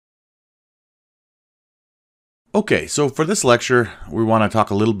Okay, so for this lecture, we want to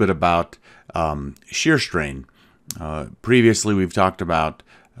talk a little bit about shear strain. Previously, we've talked about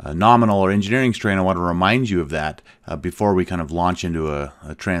nominal or engineering strain. I want to remind you of that before we kind of launch into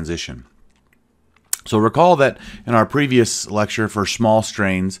a transition. So recall that in our previous lecture for small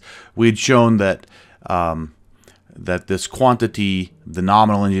strains, we had shown that that this quantity, the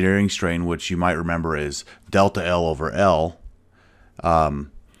nominal engineering strain, which you might remember is delta L over L,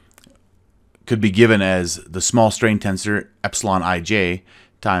 could be given as the small strain tensor epsilon ij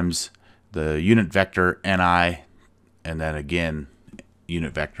times the unit vector ni, and then again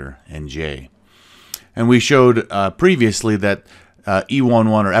unit vector nj. And we showed previously that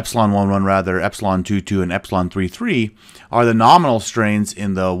E11 or epsilon 11 rather, epsilon 22 and epsilon 33 are the nominal strains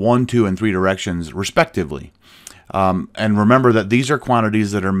in the 1, 2, and 3 directions respectively. And remember that these are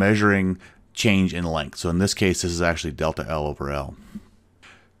quantities that are measuring change in length. So in this case, this is actually delta L over L.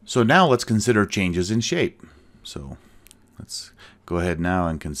 So now let's consider changes in shape. So let's go ahead now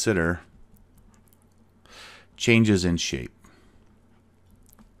and consider changes in shape.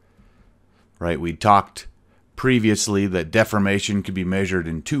 Right, we talked previously that deformation could be measured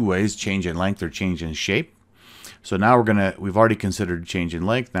in two ways, change in length or change in shape. So now we've already considered change in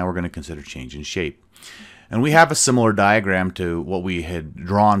length, now we're going to consider change in shape. And we have a similar diagram to what we had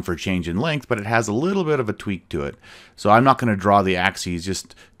drawn for change in length, but it has a little bit of a tweak to it. So I'm not going to draw the axes,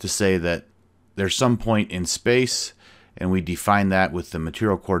 just to say that there's some point in space, and we define that with the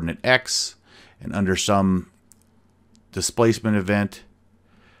material coordinate x, and under some displacement event,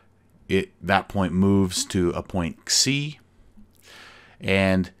 that point moves to a point C,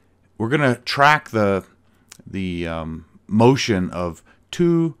 and we're going to track the motion of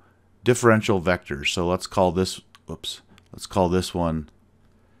two differential vectors. So let's call this one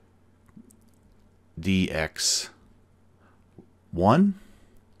dx1,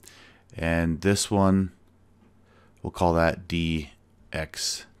 and this one we'll call that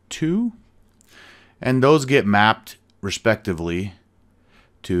dx2, and those get mapped respectively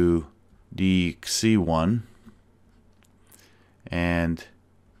to dx1 and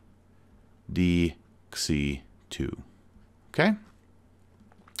dx2. Okay?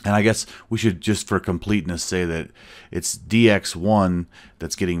 And I guess we should, just for completeness, say that it's dx1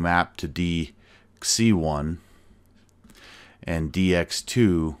 that's getting mapped to dx1 and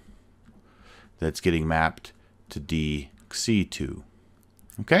dx2 that's getting mapped to dx2.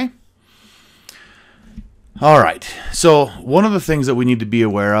 Okay? All right. So one of the things that we need to be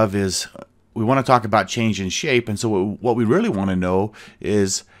aware of is we want to talk about change in shape. And so what we really want to know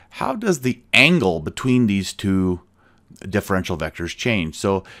is, how does the angle between these two differential vectors change?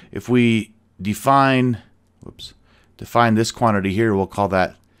 So if we define this quantity here, we'll call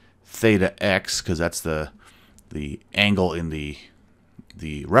that theta x, because that's the angle in the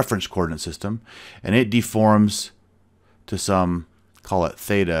reference coordinate system, and it deforms to some, call it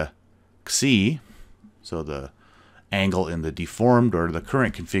theta xi, so the angle in the deformed or the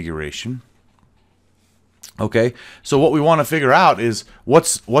current configuration. Okay, so what we want to figure out is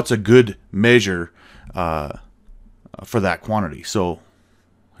what's a good measure for that quantity. So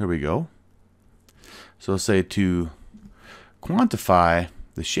here we go. So say to quantify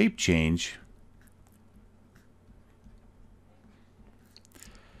the shape change,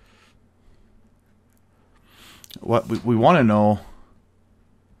 what we want to know,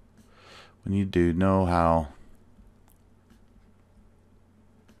 we need to know how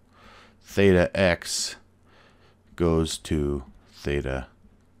theta x goes to theta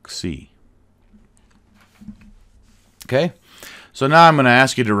xi. Okay, so now I'm going to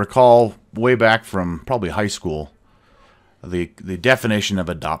ask you to recall way back from probably high school the definition of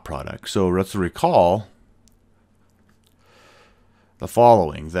a dot product. So let's recall the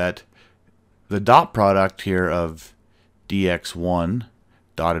following, that the dot product here of dx1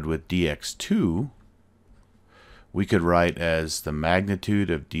 dotted with dx2 we could write as the magnitude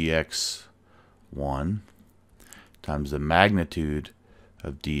of dx1 times the magnitude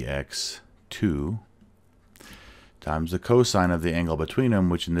of dx2 times the cosine of the angle between them,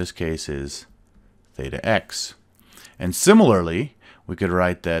 which in this case is theta x. And similarly, we could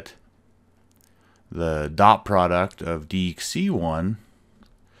write that the dot product of dx1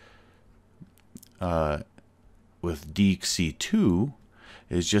 with dx2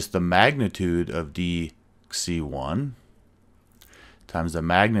 is just the magnitude of dx1 times the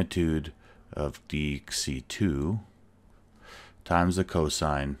magnitude of dx2 times the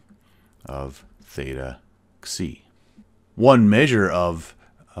cosine of theta xi. One measure of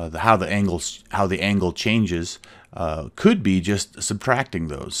how the angle changes could be just subtracting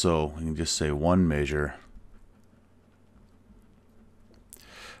those. So we can just say one measure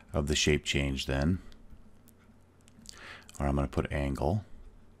of the shape change then or I'm going to put angle.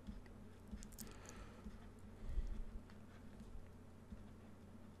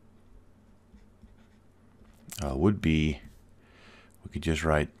 Would be, we could just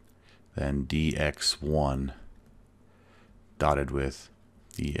write then dx1 dotted with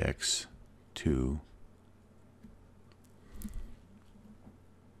dx2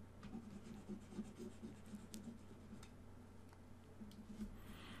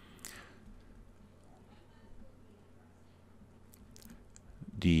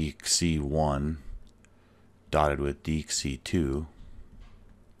 dxc1 dotted with dxc2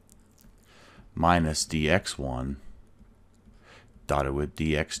 minus dx1 dotted with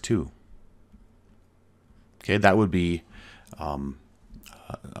dx2. Okay, that would be a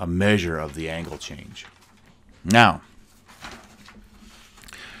measure of the angle change. Now,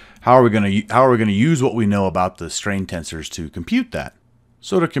 how are we going to use what we know about the strain tensors to compute that?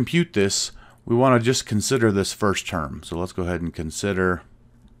 So to compute this, we want to just consider this first term. So let's go ahead and consider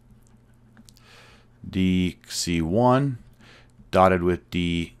dxc1 dotted with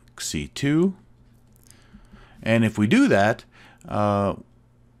dxc2. And if we do that, and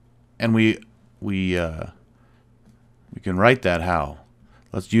we can write that how?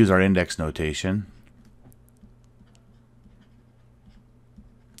 Let's use our index notation.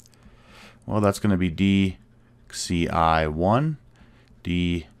 Well, that's going to be dxci1,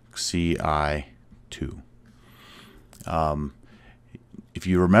 dxci2. If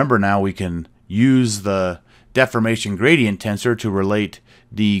you remember now, we can use the deformation gradient tensor to relate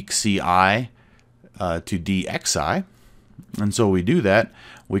dxi to dxi. And so we do that.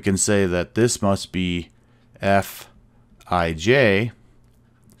 We can say that this must be fij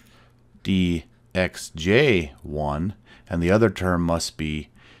dxj1, and the other term must be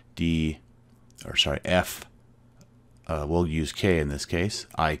f, we'll use k in this case,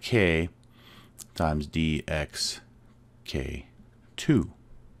 ik times dxk2.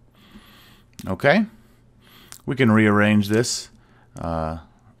 Okay? We can rearrange this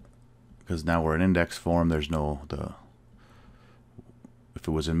because now we're in index form. There's no, if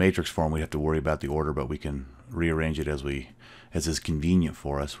it was in matrix form, we'd have to worry about the order, but we can rearrange it as is convenient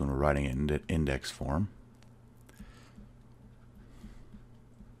for us when we're writing it in index form.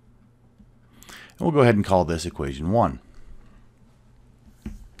 And we'll go ahead and call this equation 1.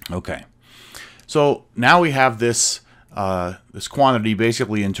 Okay, so now we have this this quantity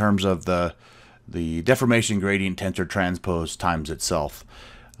basically in terms of the deformation gradient tensor transpose times itself.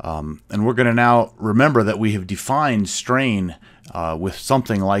 And we're going to now remember that we have defined strain with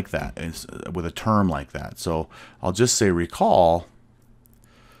something like that, with a term like that. So I'll just say recall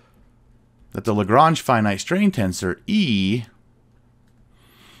that the Lagrange finite strain tensor E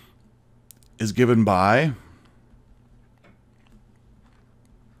is given by,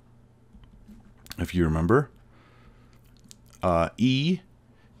 if you remember, E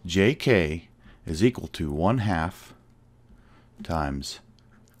jk is equal to 1/2 times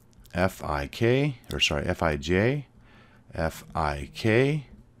fij fik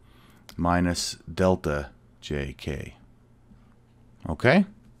minus delta jk. Okay?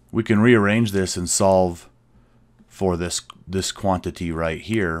 We can rearrange this and solve for this quantity right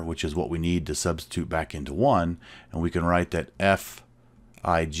here, which is what we need to substitute back into 1, and we can write that fij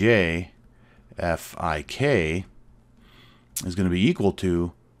fik is going to be equal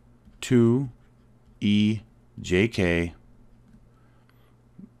to 2ejk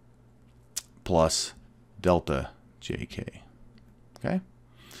plus delta jk. Okay?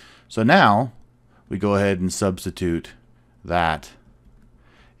 So now we go ahead and substitute that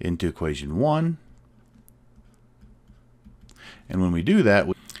into equation 1. And when we do that,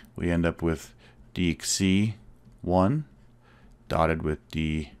 we end up with dxc1 dotted with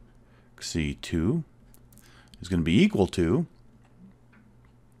dxc2 is going to be equal to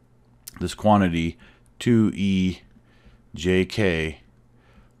this quantity 2ejk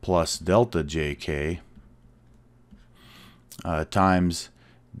plus delta jk times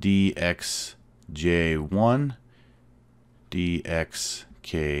dxj1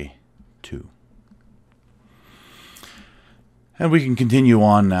 dxk2. And we can continue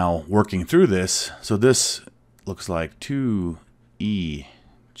on now working through this. So this looks like 2ejk.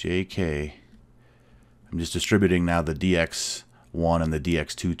 I'm just distributing now the dx1 and the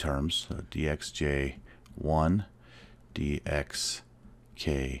dx2 terms. So dxj1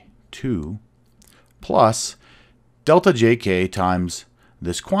 dxk2 plus delta jk times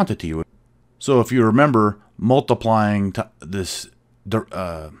this quantity. So if you remember, multiplying this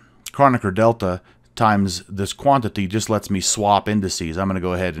Kronecker delta times this quantity just lets me swap indices. I'm going to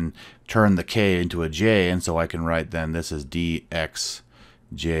go ahead and turn the k into a j, and so I can write then this is dxj1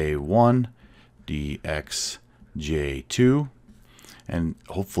 dxj2 J2. And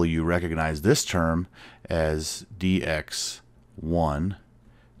hopefully you recognize this term as dx1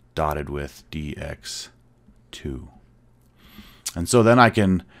 dotted with dx2. And so then I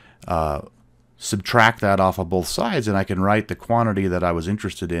can subtract that off of both sides, and I can write the quantity that I was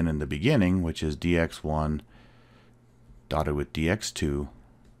interested in the beginning, which is dx1 dotted with dx2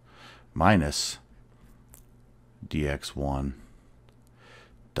 minus dx1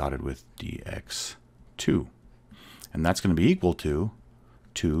 dotted with dx2. And that's going to be equal to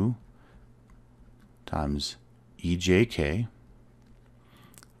 2 times ejk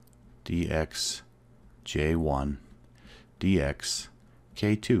dx j1 dx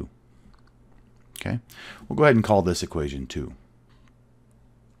k2. Okay, we'll go ahead and call this equation 2.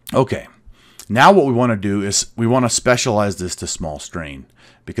 Okay, now what we want to do is we want to specialize this to small strain,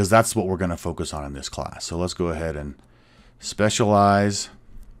 because that's what we're going to focus on in this class. So let's go ahead and specialize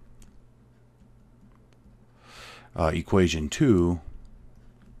equation 2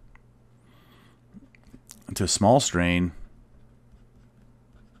 to small strain,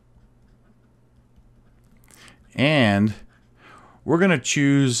 and we're going to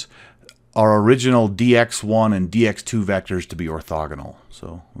choose our original dx1 and dx2 vectors to be orthogonal.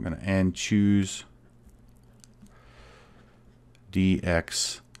 So we're going to choose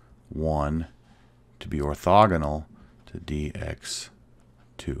dx1 to be orthogonal to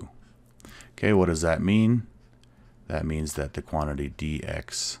dx2. Okay, what does that mean? That means that the quantity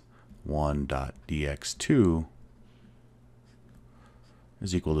dx1 dot dx2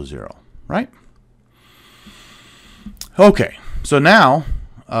 is equal to 0, right? Okay, so now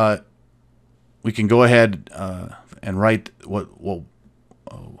we can go ahead and write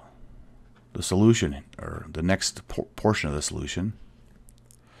the solution, or the next portion of the solution.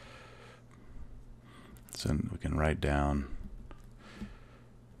 So we can write down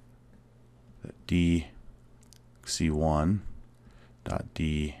that dx1 dot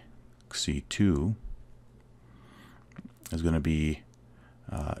dx2 is going to be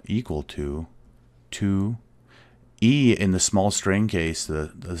equal to 2 E in the small strain case.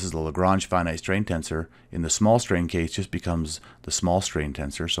 This is the Lagrange finite strain tensor. In the small strain case, just becomes the small strain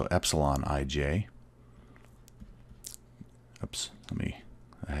tensor, so epsilon ij. Oops, I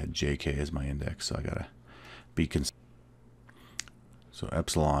had jk as my index, so I gotta be consistent. So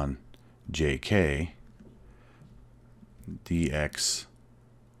epsilon jk dx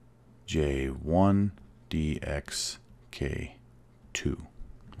j1 dx k2.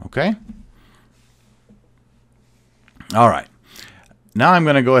 Okay? All right. Now I'm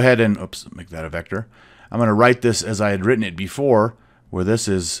going to go ahead and, make that a vector. I'm going to write this as I had written it before, where this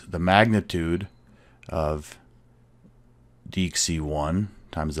is the magnitude of dxc1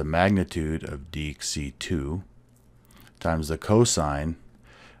 times the magnitude of dxc2 times the cosine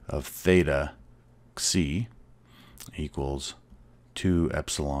of theta c equals 2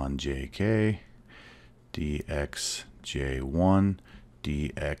 epsilon jk dx j1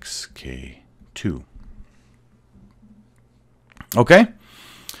 dx k2. Okay,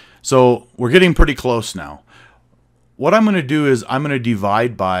 so we're getting pretty close now. What I'm going to do is I'm going to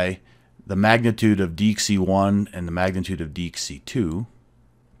divide by the magnitude of dxc1 and the magnitude of dxc2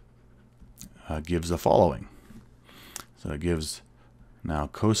 gives the following. So it gives now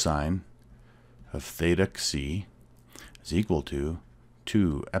cosine of theta c is equal to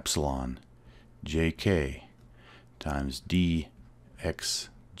 2 epsilon jk times dx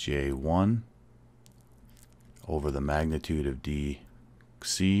j1 over the magnitude of dxc1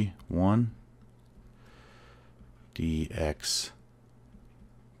 dx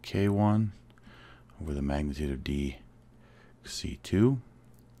k1 over the magnitude of dxc2.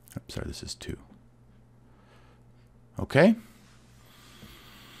 Sorry, this is 2. Okay?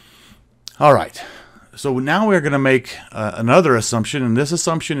 All right. So now we're going to make another assumption, and this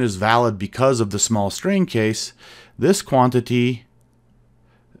assumption is valid because of the small strain case. This quantity,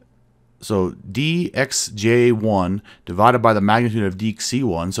 so dxj1 divided by the magnitude of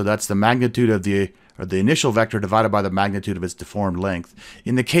dxc1, so that's the magnitude of the initial vector divided by the magnitude of its deformed length.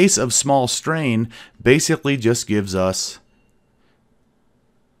 In the case of small strain, basically just gives us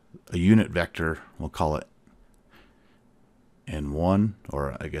a unit vector. We'll call it n1,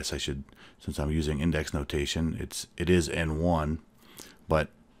 or I guess I should, since I'm using index notation, it is n1, but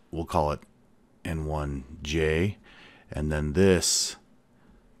we'll call it n1j, and then this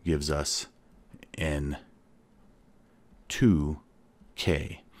gives us n2k.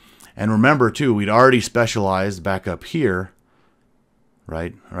 And remember too, we'd already specialized back up here,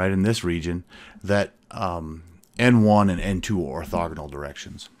 right in this region, that n1 and n2 are orthogonal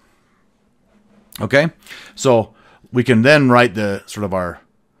directions. Okay, so we can then write the sort of our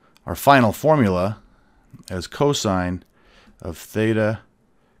final formula as cosine of theta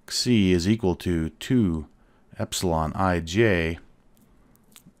c is equal to 2 epsilon ij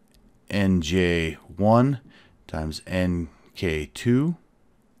nj1 times nk2,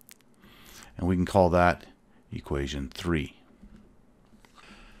 and we can call that equation 3.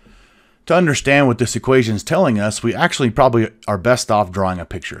 To understand what this equation is telling us, we actually probably are best off drawing a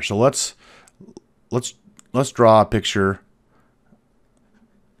picture. So let's draw a picture.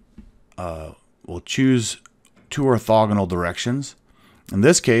 We'll choose two orthogonal directions. In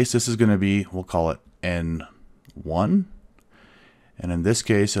this case, this is going to be, we'll call it N1. And in this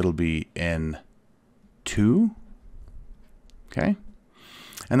case, it'll be N2. Okay?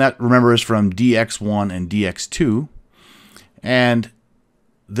 And that, remember, is from dx1 and dx2. And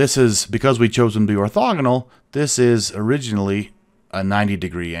this is, because we chose them to be orthogonal, this is originally a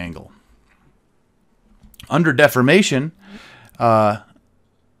 90-degree angle. Under deformation, that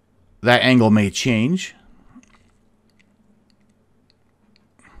angle may change,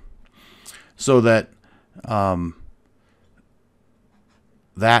 so that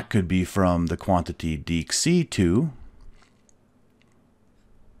that could be from the quantity dc2,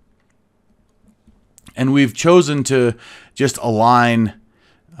 and we've chosen to just align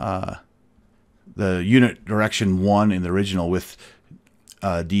the unit direction 1 in the original with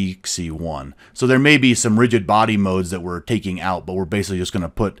dc1. So there may be some rigid body modes that we're taking out, but we're basically just going to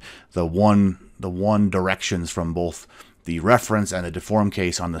put the one directions from both the reference and the deform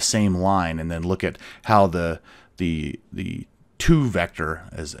case on the same line, and then look at how the 2 vector,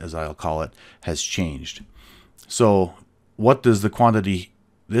 as I'll call it, has changed. So what does the quantity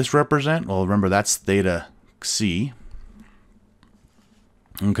this represent? Well, remember, that's theta c.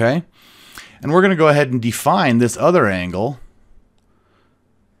 Okay? And we're going to go ahead and define this other angle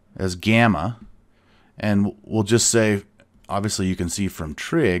as gamma, and we'll just say, obviously you can see from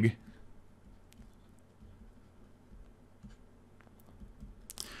trig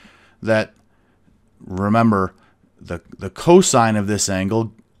that, remember, the cosine of this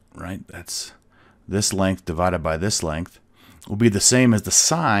angle, right, that's this length divided by this length, will be the same as the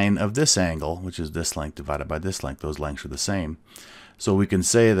sine of this angle, which is this length divided by this length. Those lengths are the same. So we can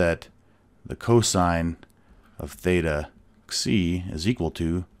say that the cosine of theta c is equal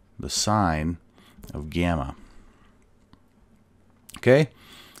to the sine of gamma. Okay?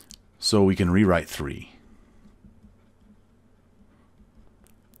 So we can rewrite 3.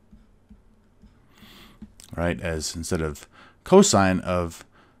 Right? As instead of cosine of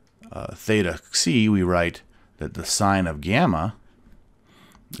theta c, we write that the sine of gamma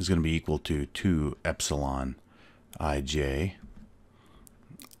is going to be equal to 2 epsilon ij.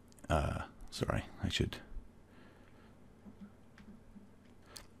 Sorry, I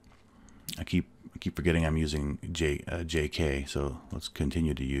keep forgetting I'm using jk, so let's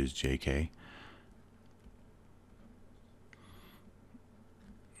continue to use jk.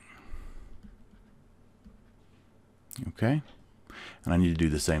 Okay, and I need to do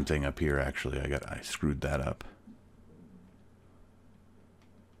the same thing up here. Actually, I screwed that up.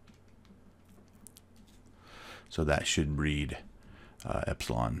 So that should read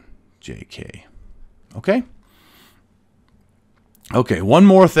epsilon jk. Okay. Okay, one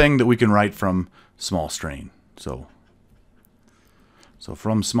more thing that we can write from small strain. So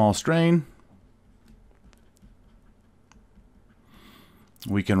from small strain,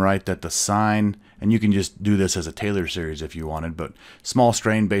 we can write that the sine, and you can just do this as a Taylor series if you wanted, but small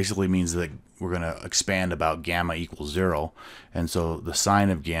strain basically means that we're going to expand about gamma equals 0, and so the sine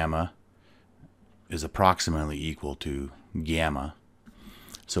of gamma is approximately equal to gamma.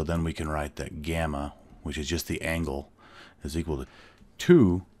 So then we can write that gamma, which is just the angle, is equal to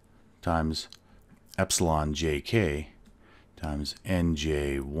 2 times epsilon jk times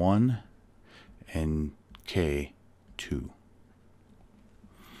nj1 nk2.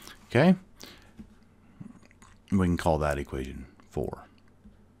 Okay? We can call that equation 4.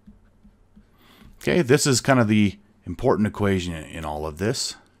 Okay, this is kind of the important equation in all of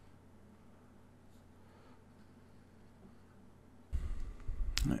this.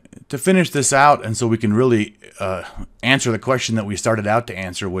 To finish this out, and so we can really answer the question that we started out to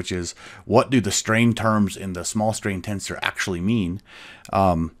answer, which is, what do the strain terms in the small strain tensor actually mean?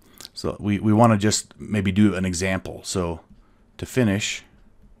 So we want to just maybe do an example. So to finish,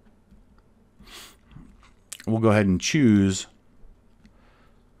 we'll go ahead and choose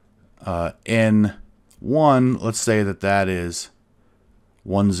N1. Let's say that is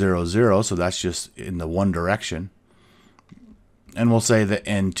 1, 0, 0, so that's just in the one direction. And we'll say that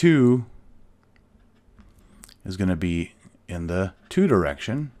N2 is going to be in the 2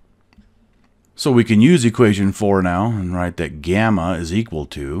 direction. So we can use equation 4 now and write that gamma is equal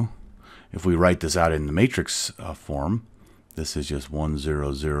to, if we write this out in the matrix form, this is just 1,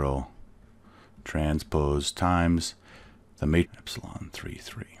 0, 0 transpose times the matrix epsilon 3,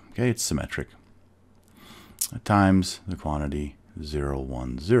 3. Okay, it's symmetric. Times the quantity 0,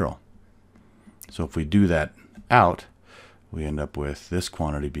 1, 0. So if we do that out, we end up with this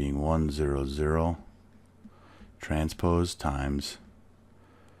quantity being 1, 0, 0 transpose times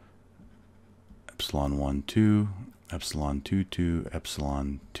epsilon 1, 2, epsilon 2, 2,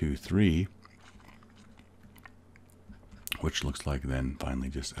 epsilon 2, 3, which looks like then finally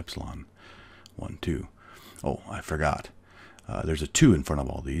just epsilon 1, 2. Oh, I forgot. There's a 2 in front of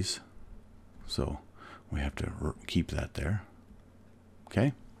all these, so we have to keep that there.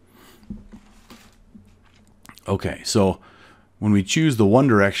 Okay? Okay, so when we choose the one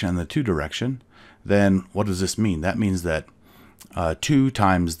direction and the two direction, then what does this mean? That means that 2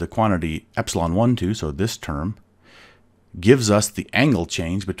 times the quantity epsilon 1, 2, so this term, gives us the angle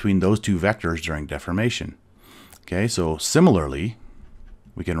change between those two vectors during deformation. Okay, so similarly,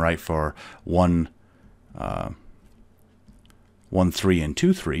 we can write for 1, 3, and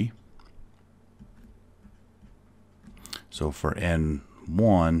 2, 3. So for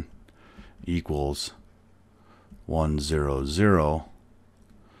n1 equals 1, 0, 0,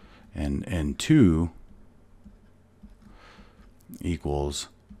 and n2 equals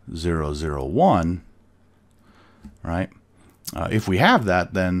 0, 0, 1, right? If we have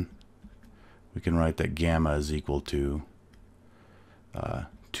that, then we can write that gamma is equal to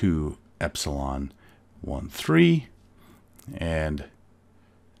 2 epsilon 1, 3, and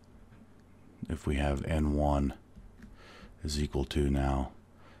if we have n1 is equal to now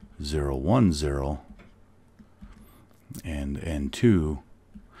 0, 1, 0, and n2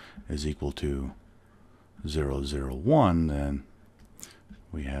 is equal to 0, 0, 1, then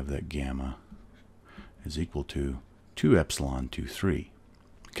we have that gamma is equal to 2 epsilon 2, 3.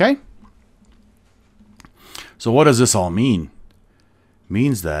 Okay? So what does this all mean? It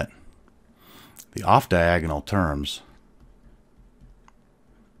means that the off-diagonal terms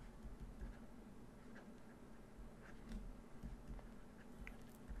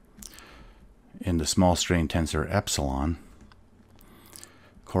in the small strain tensor epsilon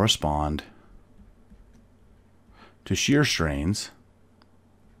correspond to shear strains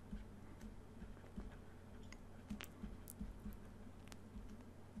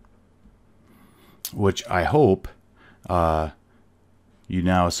which I hope you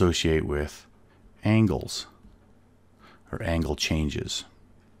now associate with angles or angle changes.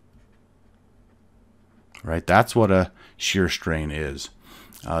 Right? That's what a shear strain is.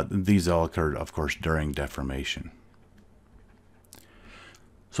 These all occurred, of course, during deformation.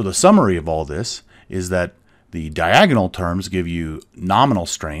 So the summary of all this is that the diagonal terms give you nominal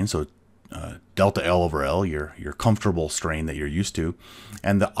strain, so delta L over L, your comfortable strain that you're used to,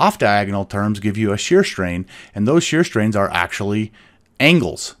 and the off-diagonal terms give you a shear strain, and those shear strains are actually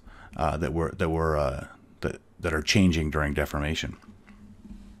angles that are changing during deformation.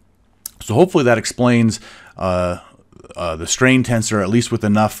 So hopefully that explains the strain tensor, at least with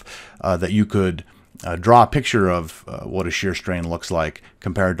enough that you could draw a picture of what a shear strain looks like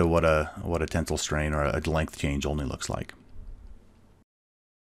compared to what a tensile strain or a length change only looks like.